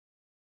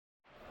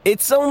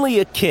It's only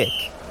a kick,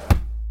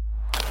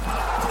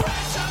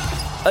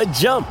 a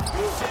jump,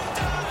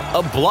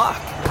 a block.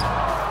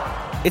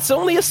 It's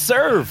only a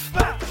serve.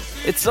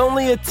 It's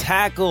only a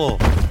tackle,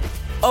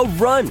 a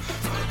run.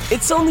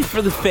 It's only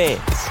for the fans.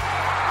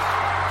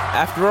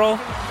 After all,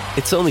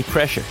 it's only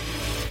pressure.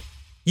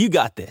 You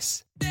got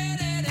this.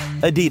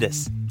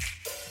 Adidas.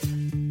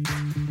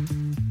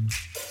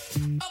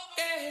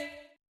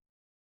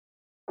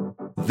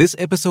 This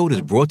episode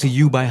is brought to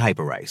you by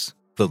Hyperice,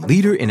 the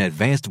leader in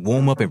advanced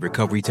warm-up and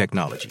recovery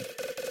technology.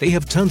 They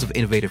have tons of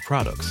innovative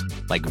products,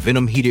 like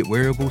Venom heated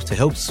wearables to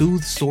help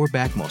soothe sore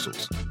back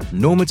muscles,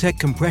 Normatec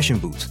compression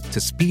boots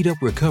to speed up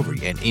recovery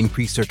and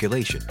increase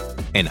circulation,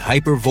 and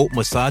Hypervolt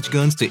massage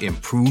guns to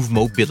improve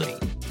mobility.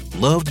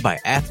 Loved by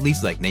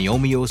athletes like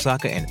Naomi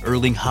Osaka and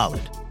Erling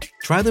Haaland.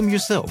 Try them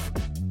yourself.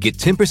 Get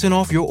 10%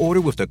 off your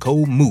order with the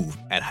code MOVE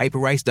at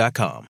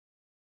Hyperice.com.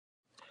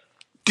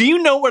 Do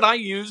you know what I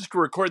use to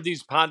record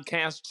these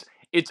podcasts?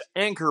 It's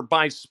Anchor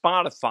by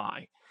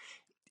Spotify.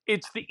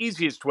 It's the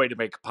easiest way to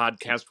make a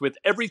podcast with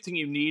everything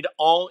you need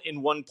all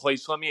in one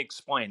place. Let me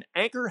explain.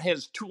 Anchor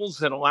has tools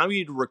that allow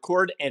you to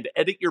record and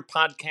edit your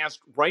podcast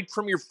right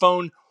from your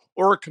phone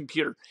or a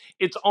computer.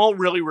 It's all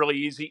really, really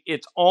easy.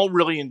 It's all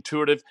really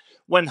intuitive.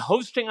 When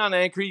hosting on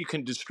Anchor, you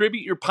can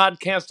distribute your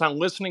podcast on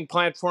listening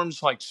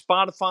platforms like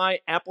Spotify,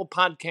 Apple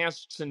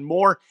Podcasts, and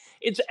more.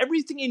 It's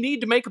everything you need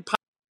to make a podcast.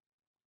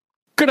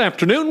 Good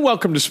afternoon.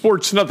 Welcome to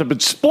Sports Nothing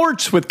But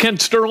Sports with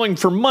Kent Sterling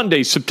for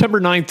Monday,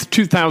 September 9th,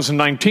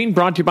 2019.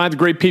 Brought to you by the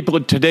great people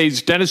at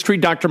Today's Dentistry.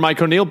 Dr.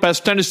 Mike O'Neill,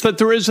 best dentist that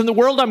there is in the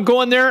world. I'm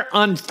going there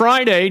on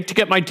Friday to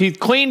get my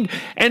teeth cleaned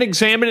and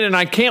examined, and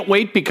I can't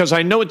wait because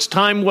I know it's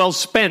time well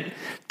spent,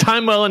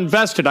 time well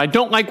invested. I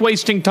don't like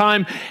wasting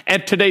time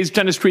at Today's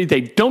Dentistry.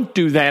 They don't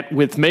do that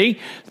with me.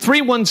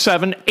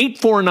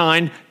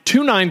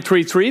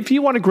 317-849-2933 if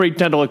you want a great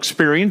dental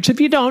experience. If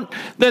you don't,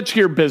 that's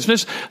your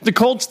business. The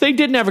Colts, they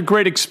didn't have a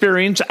great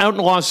experience out in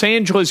Los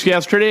Angeles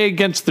yesterday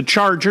against the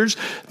Chargers.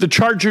 The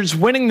Chargers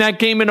winning that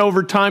game in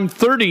overtime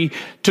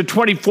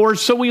 30-24.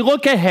 So we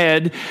look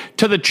ahead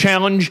to the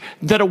challenge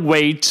that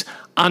awaits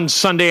on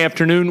Sunday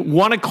afternoon,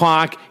 1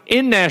 o'clock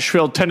in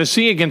Nashville,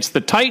 Tennessee against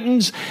the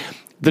Titans.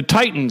 The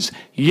Titans,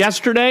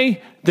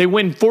 yesterday, they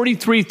win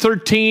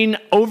 43-13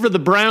 over the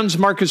Browns.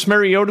 Marcus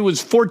Mariota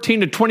was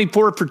 14-24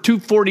 for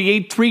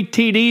 248, 3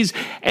 TDs,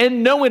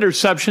 and no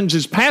interceptions.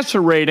 His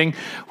passer rating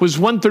was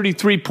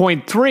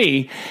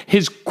 133.3.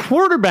 His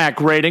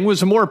quarterback rating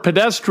was a more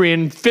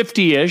pedestrian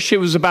 50-ish. It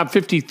was about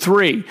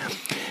 53.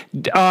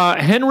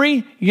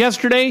 Henry,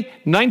 yesterday,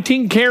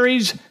 19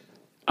 carries,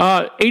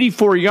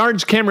 84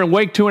 yards. Cameron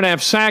Wake,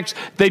 2.5 sacks.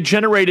 They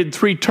generated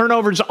 3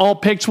 turnovers, all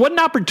picks. What an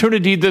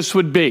opportunity this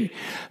would be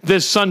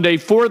this Sunday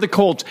for the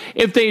Colts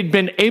if they had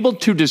been able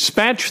to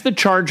dispatch the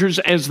Chargers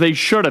as they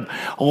should have.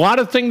 A lot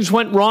of things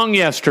went wrong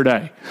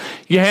yesterday.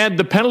 You had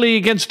the penalty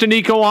against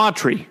Danico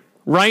Autry,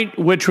 right,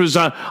 which was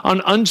an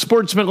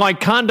unsportsmanlike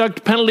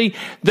conduct penalty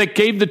that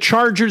gave the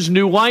Chargers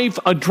new life.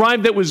 A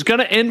drive that was going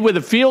to end with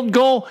a field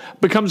goal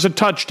becomes a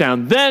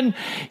touchdown. Then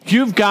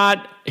you've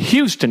got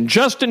Houston.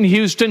 Justin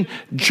Houston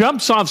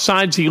jumps off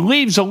sides. He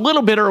leaves a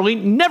little bit early,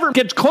 never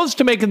gets close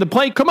to making the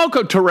play.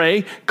 Kamoko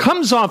Toure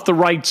comes off the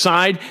right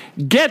side,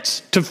 gets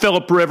to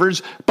Phillip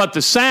Rivers, but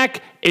the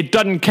sack, it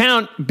doesn't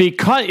count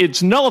because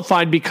it's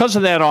nullified because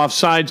of that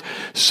offsides.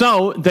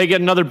 So they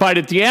get another bite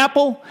at the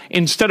apple.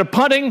 Instead of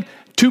punting,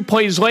 2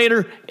 plays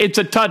later, it's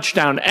a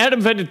touchdown.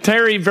 Adam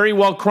Vinatieri, very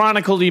well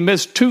chronicled. He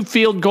missed 2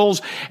 field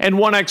goals and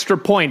 1 extra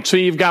point. So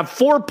you've got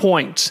 4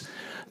 points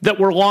that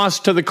were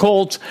lost to the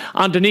Colts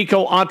on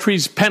Danico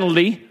Autry's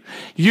penalty.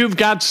 You've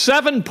got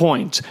 7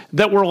 points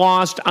that were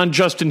lost on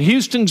Justin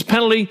Houston's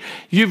penalty.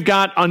 You've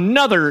got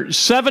another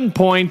 7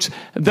 points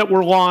that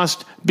were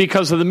lost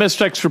because of the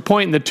missed extra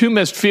point and the 2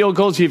 missed field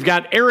goals. You've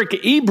got Eric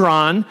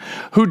Ebron,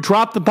 who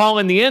dropped the ball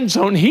in the end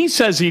zone. He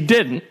says he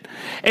didn't,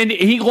 and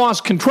he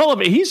lost control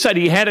of it. He said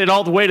he had it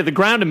all the way to the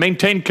ground and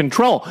maintained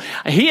control.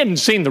 He hadn't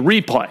seen the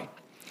replay.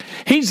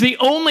 He's the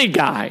only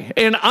guy,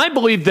 and I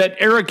believe that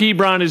Eric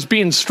Ebron is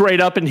being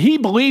straight up, and he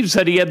believes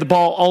that he had the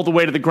ball all the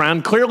way to the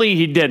ground. Clearly,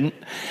 he didn't.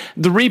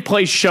 The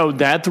replay showed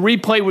that. The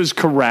replay was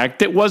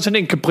correct. It was an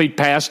incomplete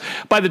pass.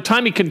 By the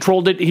time he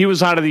controlled it, he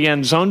was out of the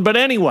end zone. But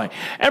anyway,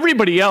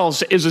 everybody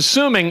else is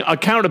assuming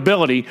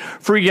accountability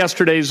for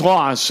yesterday's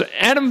loss.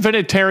 Adam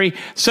Vinatieri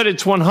said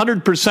it's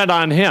 100%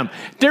 on him.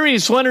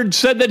 Darius Leonard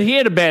said that he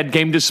had a bad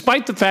game,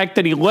 despite the fact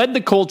that he led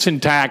the Colts in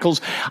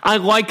tackles. I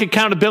like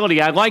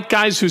accountability. I like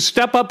guys who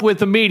step up with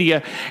the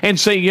media and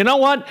say, you know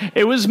what?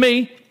 It was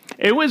me.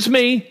 It was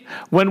me.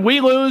 When we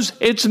lose,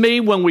 it's me.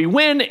 When we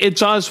win,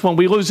 it's us. When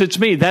we lose, it's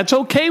me. That's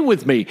okay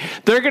with me.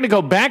 They're going to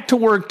go back to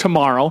work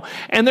tomorrow,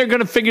 and they're going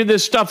to figure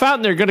this stuff out,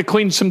 and they're going to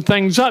clean some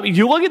things up.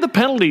 You look at the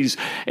penalties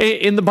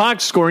in the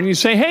box score, and you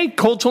say, hey,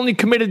 Colts only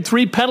committed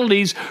 3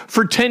 penalties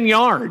for 10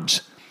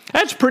 yards.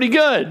 That's pretty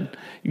good.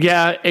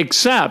 Yeah,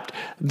 except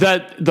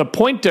that the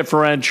point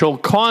differential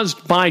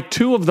caused by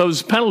 2 of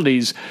those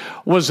penalties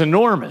was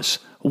enormous.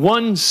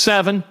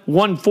 1-7,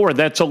 1-4.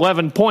 That's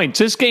 11 points.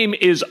 This game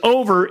is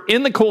over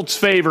in the Colts'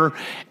 favor,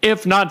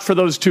 if not for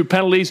those 2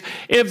 penalties.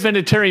 If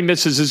Vinatieri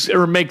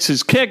makes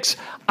his kicks,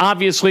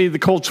 obviously the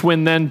Colts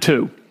win then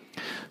too.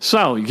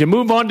 So you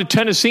move on to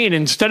Tennessee, and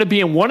instead of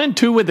being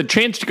 1-2 with a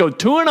chance to go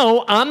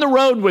 2-0 on the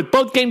road with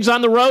both games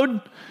on the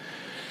road,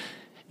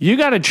 you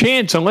got a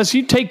chance, unless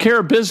you take care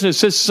of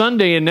business this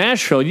Sunday in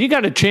Nashville, you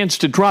got a chance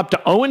to drop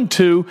to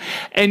 0-2,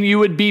 and you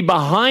would be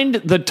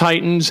behind the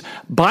Titans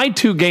by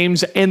 2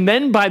 games and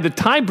then by the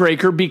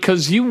tiebreaker,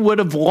 because you would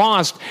have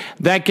lost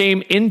that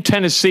game in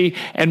Tennessee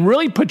and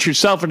really put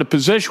yourself in a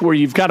position where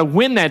you've got to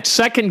win that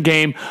second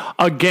game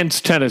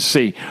against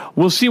Tennessee.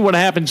 We'll see what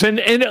happens.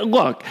 And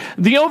look,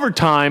 the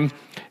overtime,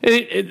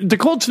 the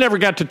Colts never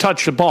got to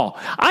touch the ball.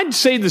 I'd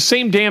say the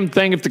same damn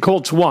thing if the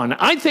Colts won.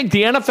 I think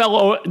the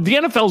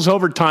NFL's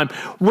overtime,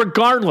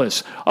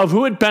 regardless of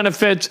who it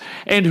benefits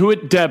and who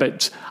it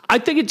debits, I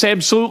think it's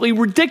absolutely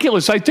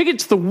ridiculous. I think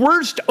it's the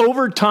worst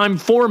overtime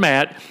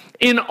format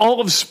in all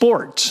of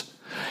sports.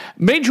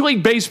 Major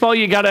League Baseball,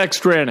 you got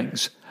extra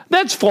innings.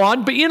 That's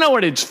flawed, but you know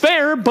what? It's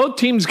fair. Both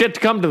teams get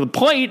to come to the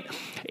plate.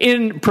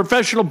 In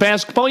professional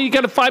basketball, you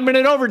got a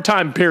 5-minute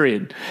overtime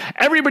period.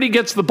 Everybody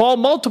gets the ball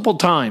multiple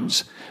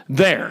times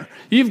there.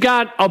 You've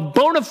got a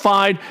bona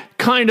fide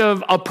kind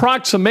of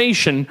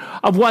approximation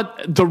of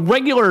what the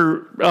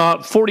regular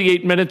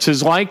 48 minutes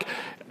is like.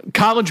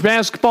 College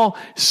basketball,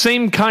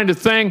 same kind of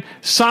thing.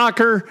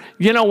 Soccer,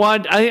 you know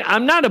what?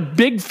 I'm not a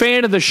big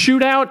fan of the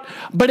shootout,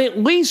 but at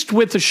least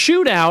with the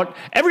shootout,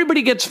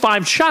 everybody gets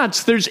 5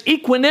 shots. There's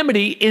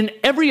equanimity in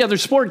every other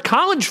sport.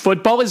 College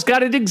football has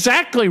got it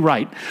exactly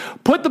right.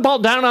 Put the ball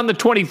down on the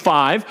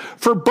 25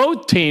 for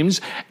both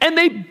teams, and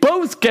they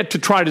both get to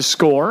try to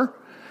score.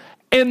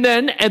 And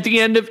then at the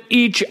end of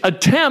each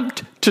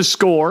attempt to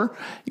score,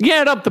 you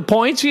add up the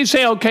points. You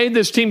say, okay,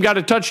 this team got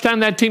a touchdown,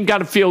 that team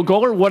got a field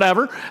goal or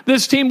whatever.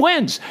 This team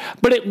wins.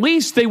 But at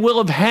least they will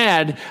have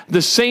had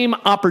the same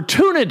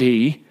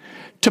opportunity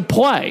to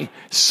play.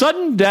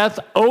 Sudden death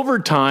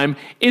overtime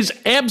is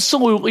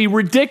absolutely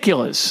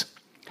ridiculous.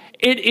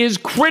 It is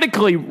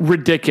critically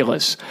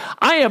ridiculous.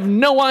 I have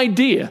no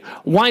idea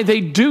why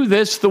they do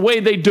this the way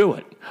they do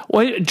it.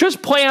 Well,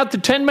 just play out the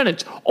 10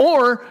 minutes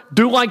or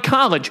do like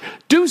college.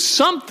 Do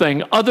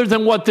something other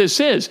than what this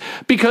is,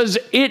 because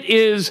it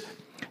is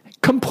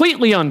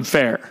completely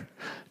unfair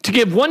to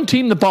give one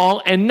team the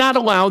ball and not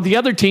allow the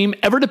other team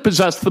ever to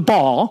possess the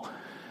ball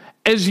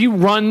as you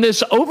run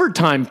this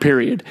overtime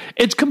period.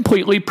 It's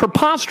completely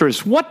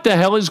preposterous. What the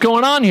hell is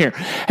going on here?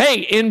 Hey,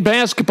 in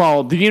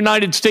basketball, the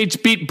United States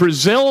beat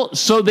Brazil,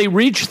 so they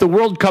reached the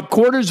World Cup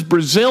quarters.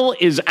 Brazil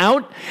is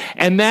out,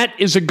 and that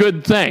is a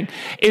good thing.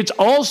 It's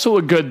also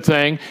a good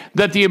thing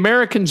that the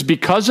Americans,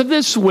 because of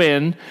this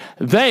win,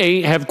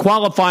 they have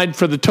qualified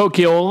for the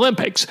Tokyo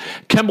Olympics.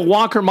 Kemba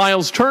Walker,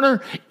 Miles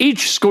Turner,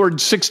 each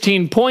scored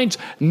 16 points.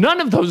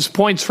 None of those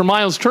points for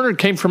Miles Turner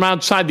came from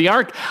outside the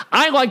arc.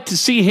 I like to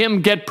see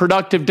him get productive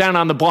down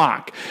on the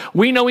block.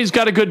 We know he's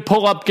got a good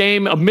pull-up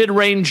game, a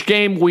mid-range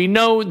game. We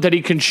know that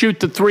he can shoot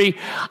the 3.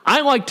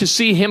 I like to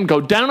see him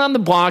go down on the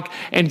block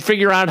and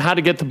figure out how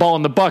to get the ball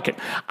in the bucket.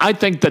 I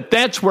think that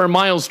that's where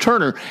Miles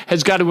Turner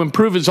has got to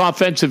improve his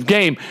offensive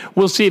game.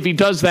 We'll see if he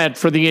does that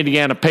for the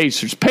Indiana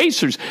Pacers.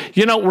 Pacers,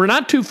 you know, we're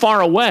not too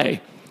far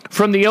away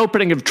from the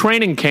opening of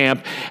training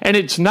camp, and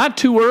it's not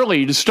too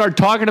early to start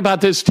talking about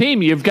this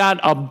team. You've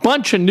got a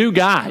bunch of new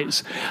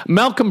guys.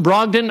 Malcolm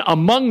Brogdon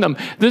among them.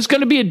 This is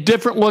going to be a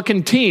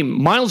different-looking team.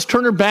 Miles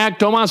Turner back,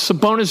 Domas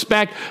Sabonis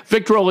back,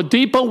 Victor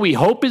Oladipo, we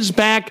hope, is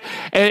back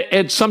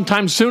at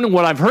sometime soon. And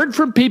what I've heard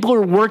from people who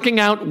are working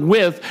out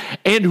with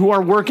and who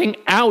are working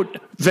out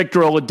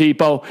Victor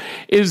Oladipo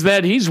is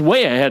that he's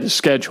way ahead of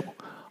schedule.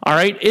 All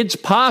right? It's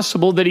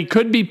possible that he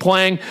could be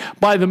playing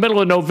by the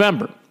middle of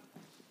November.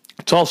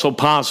 It's also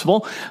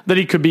possible that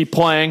he could be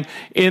playing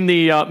in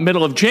the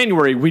middle of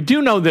January. We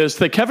do know this,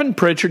 that Kevin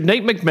Pritchard,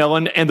 Nate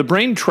McMillan, and the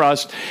Brain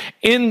Trust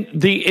in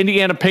the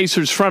Indiana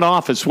Pacers front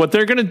office, what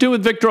they're going to do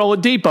with Victor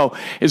Oladipo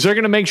is they're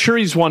going to make sure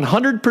he's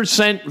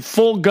 100%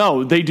 full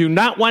go. They do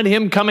not want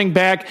him coming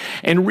back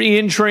and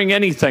re-injuring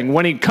anything.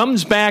 When he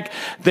comes back,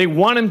 they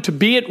want him to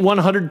be at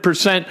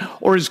 100%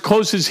 or as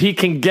close as he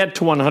can get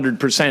to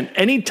 100%.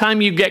 Anytime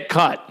you get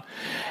cut,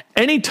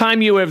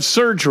 anytime you have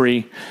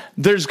surgery,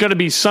 there's going to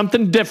be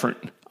something different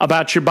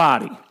about your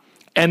body.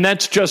 And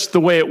that's just the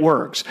way it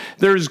works.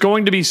 There's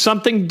going to be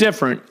something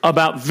different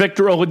about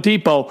Victor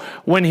Oladipo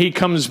when he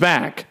comes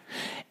back.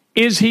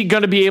 Is he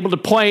going to be able to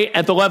play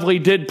at the level he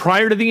did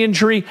prior to the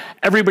injury?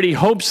 Everybody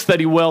hopes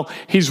that he will.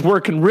 He's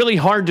working really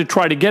hard to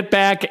try to get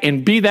back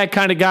and be that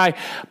kind of guy.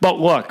 But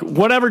look,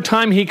 whatever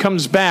time he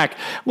comes back,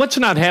 let's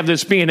not have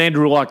this be an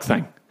Andrew Luck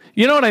thing.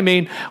 You know what I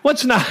mean?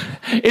 Let's not.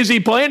 Is he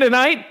playing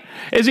tonight?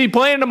 Is he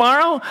playing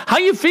tomorrow? How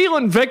you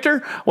feeling,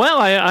 Victor? Well,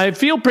 I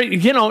feel pretty,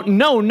 no.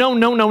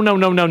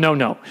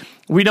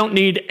 We don't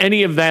need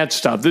any of that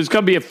stuff. There's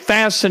going to be a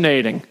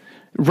fascinating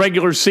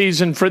regular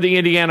season for the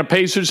Indiana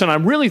Pacers, and I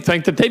really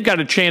think that they've got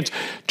a chance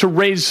to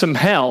raise some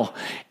hell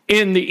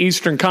in the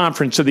Eastern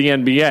Conference of the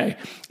NBA.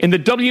 In the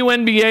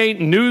WNBA,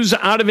 news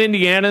out of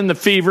Indiana and the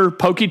Fever,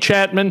 Pokey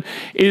Chapman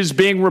is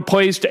being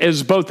replaced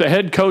as both the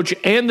head coach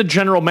and the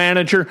general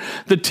manager.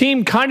 The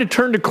team kind of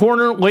turned a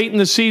corner late in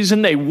the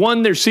season. They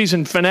won their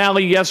season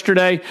finale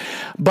yesterday,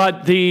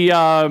 but the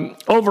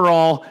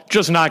overall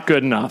just not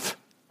good enough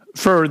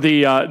for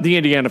the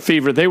Indiana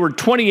Fever. They were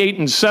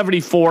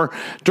 28-74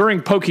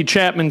 during Pokey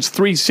Chapman's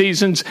 3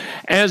 seasons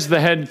as the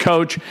head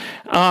coach.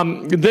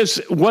 This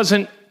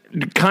wasn't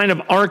kind of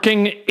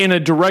arcing in a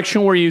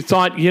direction where you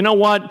thought, you know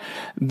what,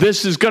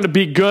 this is going to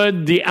be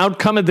good. The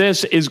outcome of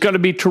this is going to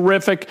be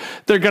terrific.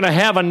 They're going to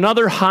have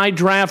another high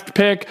draft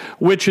pick,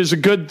 which is a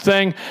good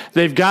thing.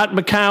 They've got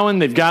McCowan,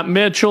 they've got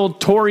Mitchell,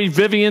 Tori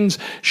Vivians.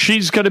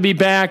 She's going to be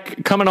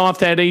back coming off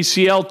that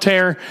ACL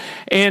tear.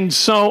 And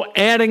so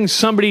adding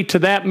somebody to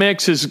that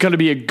mix is going to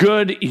be a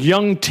good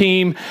young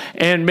team.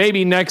 And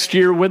maybe next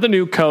year with a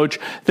new coach,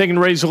 they can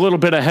raise a little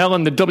bit of hell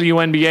in the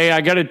WNBA.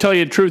 I got to tell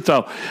you the truth,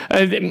 though.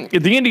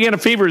 The Indiana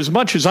Fever, as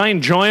much as I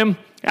enjoy them,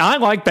 I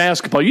like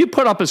basketball. You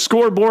put up a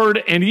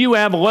scoreboard and you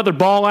have a leather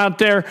ball out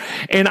there,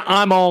 and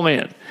I'm all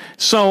in.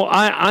 So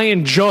I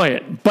enjoy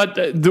it.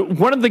 But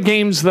one of the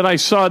games that I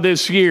saw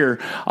this year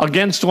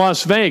against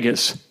Las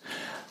Vegas,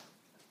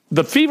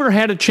 the Fever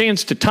had a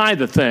chance to tie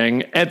the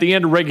thing at the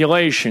end of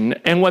regulation,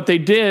 and what they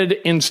did,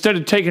 instead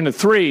of taking a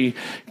 3,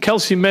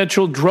 Kelsey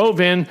Mitchell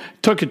drove in,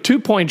 took a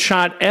 2-point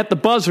shot at the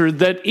buzzer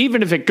that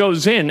even if it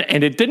goes in,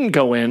 and it didn't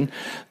go in,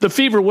 the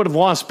Fever would have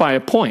lost by a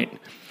point.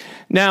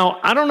 Now,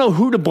 I don't know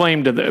who to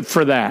blame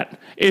for that.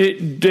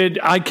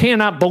 I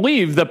cannot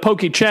believe that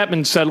Pokey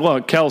Chapman said,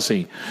 look,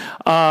 Kelsey,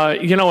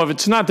 if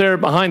it's not there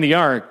behind the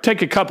arc,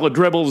 take a couple of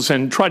dribbles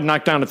and try to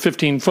knock down a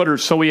 15-footer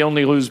so we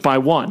only lose by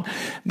 1.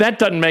 That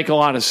doesn't make a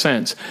lot of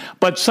sense.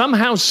 But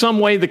somehow, some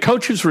way, the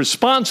coach is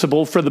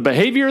responsible for the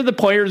behavior of the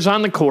players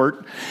on the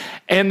court,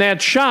 and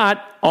that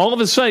shot, all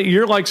of a sudden,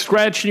 you're like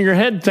scratching your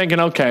head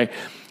thinking, okay,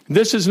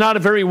 this is not a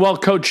very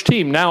well-coached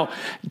team. Now,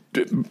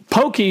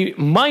 Pokey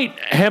might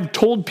have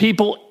told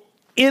people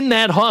in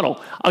that huddle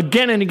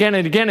again and again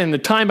and again in the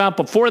timeout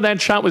before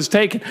that shot was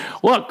taken,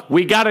 look,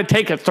 we got to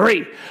take a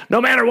 3. No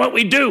matter what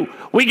we do,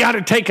 we got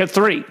to take a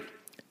 3.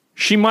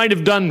 She might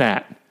have done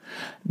that.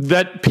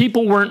 That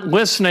people weren't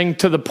listening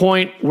to the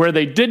point where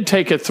they did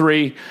take a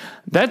 3,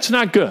 that's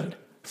not good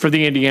for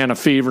the Indiana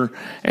Fever.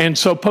 And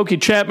so Pokey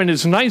Chapman,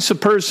 as nice a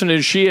person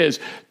as she is,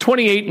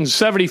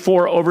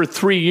 28-74 over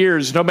 3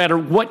 years, no matter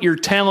what your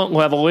talent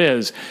level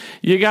is,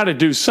 you got to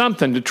do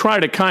something to try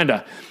to kind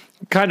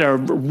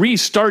of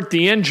restart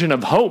the engine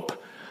of hope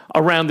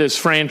around this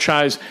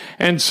franchise.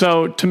 And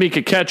so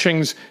Tamika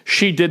Catchings,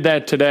 she did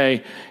that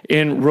today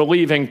in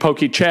relieving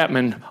Pokey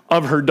Chapman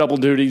of her double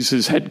duties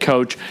as head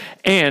coach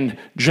and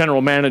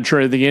general manager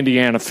of the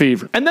Indiana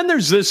Fever. And then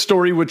there's this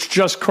story which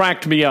just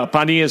cracked me up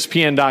on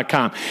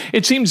ESPN.com.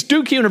 It seems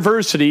Duke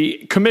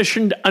University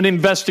commissioned an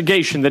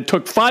investigation that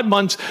took 5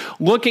 months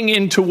looking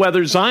into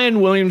whether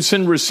Zion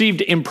Williamson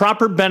received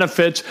improper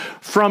benefits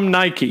from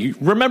Nike.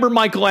 Remember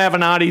Michael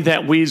Avenatti,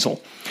 that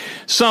weasel?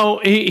 So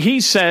he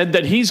said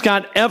that he's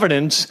got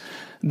evidence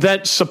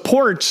that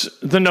supports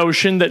the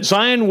notion that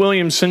Zion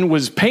Williamson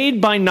was paid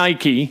by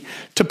Nike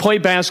to play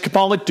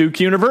basketball at Duke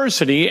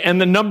University,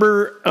 and the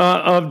number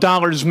of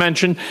dollars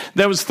mentioned,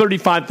 that was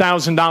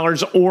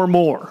 $35,000 or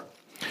more.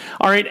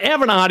 All right,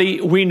 Avenatti,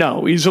 we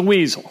know, he's a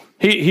weasel.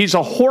 He's a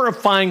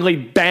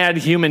horrifyingly bad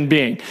human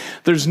being.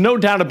 There's no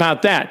doubt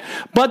about that.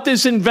 But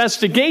this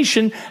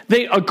investigation,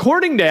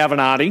 according to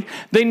Avenatti,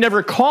 they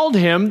never called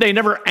him. They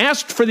never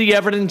asked for the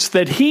evidence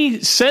that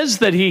he says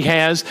that he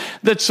has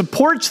that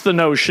supports the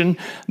notion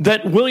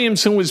that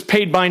Williamson was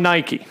paid by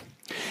Nike.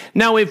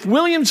 Now, if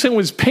Williamson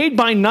was paid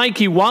by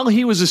Nike while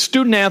he was a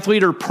student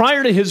athlete or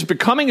prior to his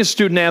becoming a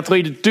student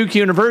athlete at Duke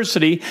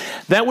University,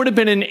 that would have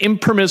been an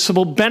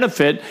impermissible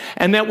benefit,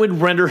 and that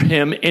would render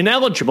him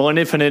ineligible. And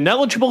if an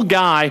ineligible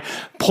guy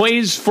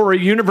plays for a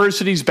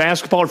university's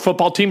basketball or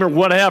football team or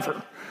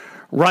whatever,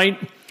 right,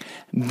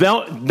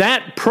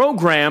 that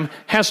program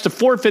has to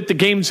forfeit the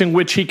games in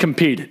which he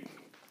competed.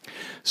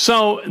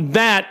 So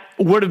that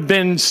would have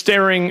been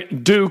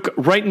staring Duke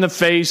right in the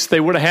face.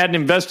 They would have had an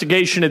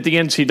investigation at the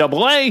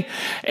NCAA,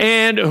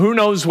 and who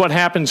knows what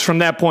happens from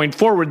that point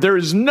forward. There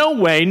is no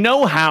way,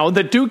 no how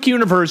that Duke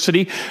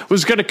University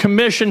was going to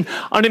commission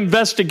an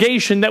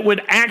investigation that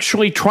would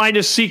actually try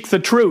to seek the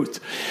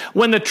truth.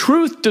 When the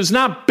truth does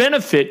not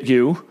benefit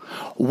you,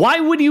 why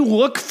would you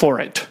look for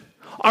it?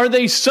 Are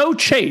they so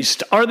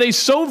chaste? Are they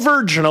so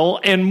virginal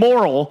and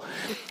moral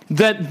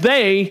that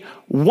they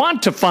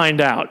want to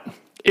find out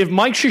if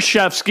Mike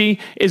Krzyzewski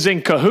is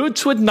in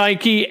cahoots with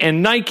Nike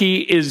and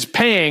Nike is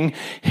paying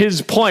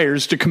his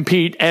players to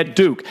compete at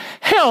Duke?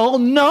 Hell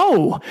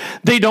no.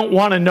 They don't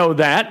want to know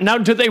that. Now,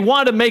 do they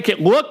want to make it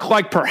look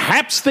like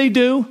perhaps they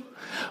do?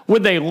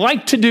 Would they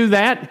like to do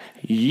that?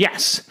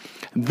 Yes.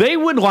 They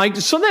would like,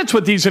 so that's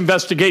what these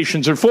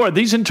investigations are for.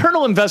 These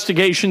internal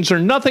investigations are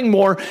nothing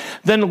more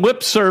than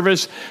lip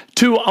service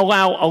to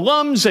allow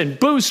alums and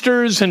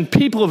boosters and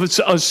people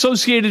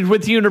associated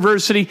with the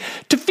university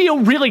to feel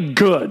really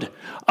good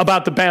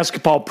about the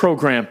basketball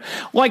program.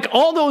 Like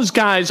all those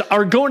guys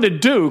are going to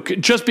Duke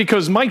just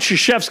because Mike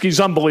Krzyzewski's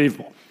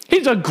unbelievable.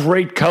 He's a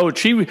great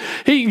coach. He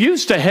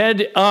used to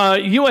head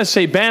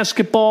USA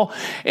basketball,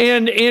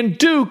 and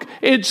Duke.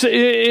 It's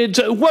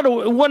what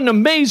an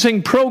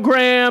amazing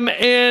program.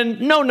 And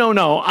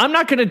no, I'm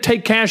not going to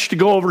take cash to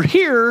go over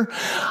here.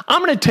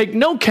 I'm going to take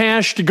no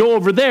cash to go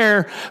over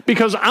there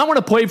because I want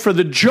to play for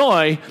the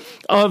joy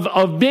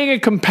of being a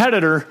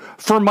competitor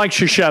for Mike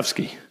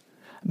Krzyzewski.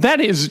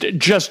 That is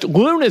just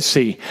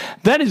lunacy.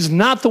 That is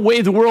not the way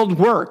the world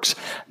works.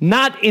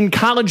 Not in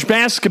college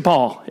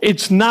basketball.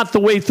 It's not the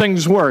way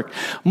things work.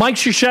 Mike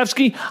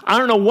Krzyzewski, I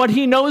don't know what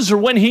he knows or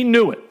when he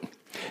knew it.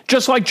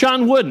 Just like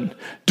John Wooden.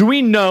 Do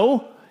we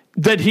know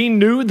that he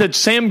knew that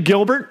Sam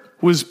Gilbert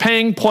was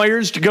paying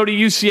players to go to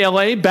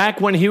UCLA back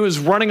when he was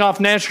running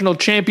off national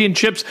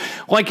championships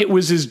like it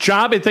was his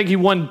job? I think he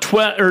won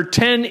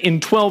 10 in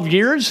 12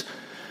 years.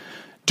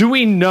 Do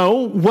we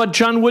know what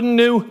John Wooden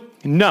knew?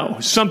 No.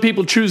 Some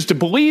people choose to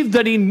believe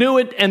that he knew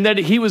it and that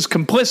he was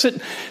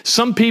complicit.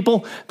 Some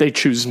people, they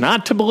choose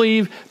not to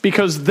believe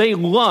because they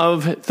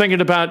love thinking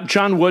about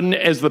John Wooden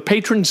as the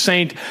patron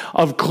saint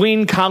of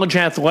clean college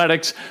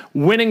athletics,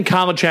 winning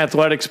college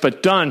athletics,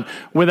 but done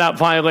without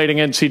violating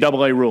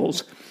NCAA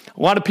rules.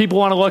 A lot of people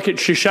want to look at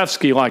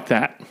Krzyzewski like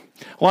that.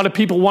 A lot of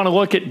people want to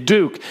look at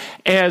Duke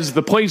as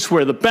the place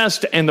where the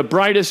best and the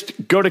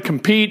brightest go to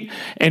compete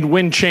and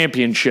win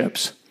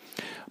championships.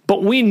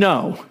 But we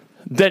know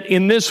that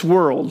in this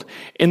world,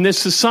 in this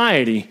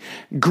society,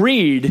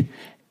 greed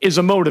is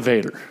a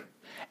motivator.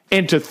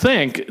 And to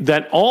think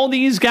that all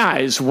these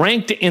guys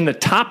ranked in the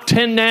top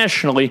 10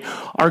 nationally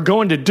are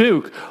going to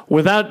Duke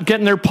without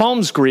getting their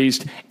palms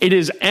greased, it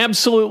is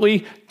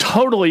absolutely,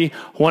 totally,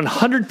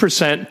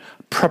 100%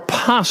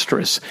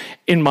 preposterous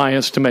in my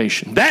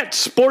estimation. That's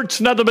Sports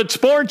Nothing But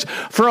Sports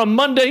for a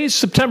Monday,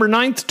 September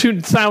 9th,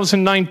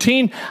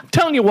 2019. I'm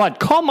telling you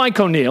what, call Mike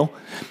O'Neill.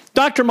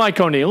 Dr. Mike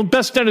O'Neill,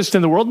 best dentist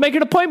in the world. Make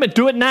an appointment.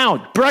 Do it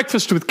now.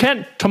 Breakfast with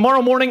Kent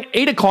tomorrow morning,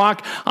 8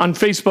 o'clock on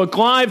Facebook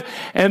Live.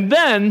 And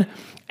then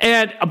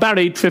at about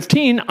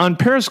 8:15 on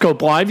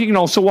Periscope Live. You can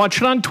also watch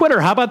it on Twitter.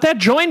 How about that?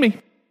 Join me.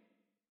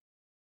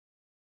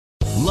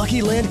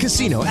 Lucky Land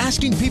Casino,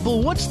 asking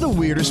people, what's the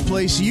weirdest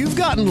place you've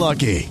gotten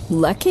lucky?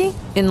 Lucky?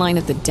 In line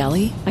at the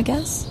deli, I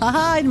guess?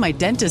 Aha, in my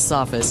dentist's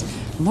office.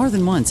 More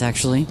than once,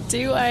 actually.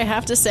 Do I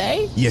have to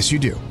say? Yes, you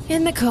do.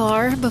 In the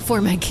car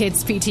before my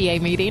kids'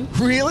 PTA meeting.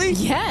 Really?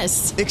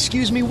 Yes.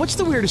 Excuse me, what's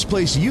the weirdest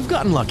place you've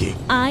gotten lucky?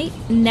 I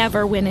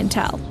never win and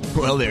tell.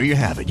 Well, there you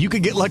have it. You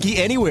can get lucky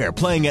anywhere,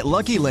 playing at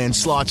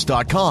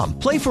LuckyLandSlots.com.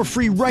 Play for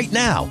free right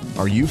now.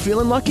 Are you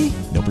feeling lucky?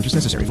 No purchase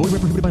necessary. Void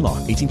where prohibited by law.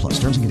 18+.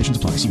 Terms and conditions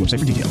apply. See website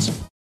for details.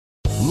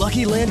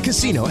 Lucky Land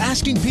Casino,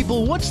 asking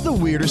people, what's the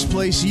weirdest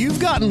place you've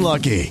gotten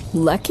lucky?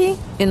 Lucky?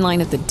 In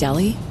line at the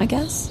deli, I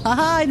guess?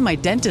 Aha, in my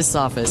dentist's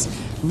office.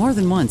 More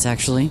than once,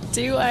 actually.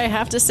 Do I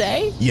have to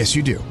say? Yes,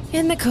 you do.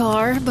 In the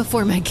car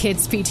before my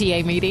kids'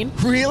 PTA meeting.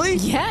 Really?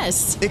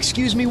 Yes.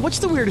 Excuse me, what's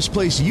the weirdest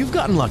place you've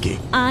gotten lucky?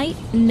 I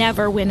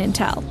never win and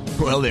tell.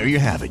 Well, there you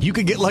have it. You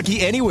can get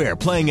lucky anywhere,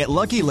 playing at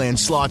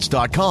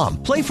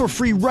LuckyLandSlots.com. Play for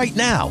free right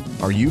now.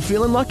 Are you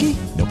feeling lucky?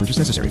 No purchase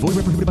necessary. Void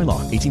where prohibited by law.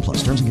 18+.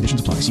 Terms and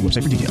conditions apply. See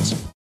website for details.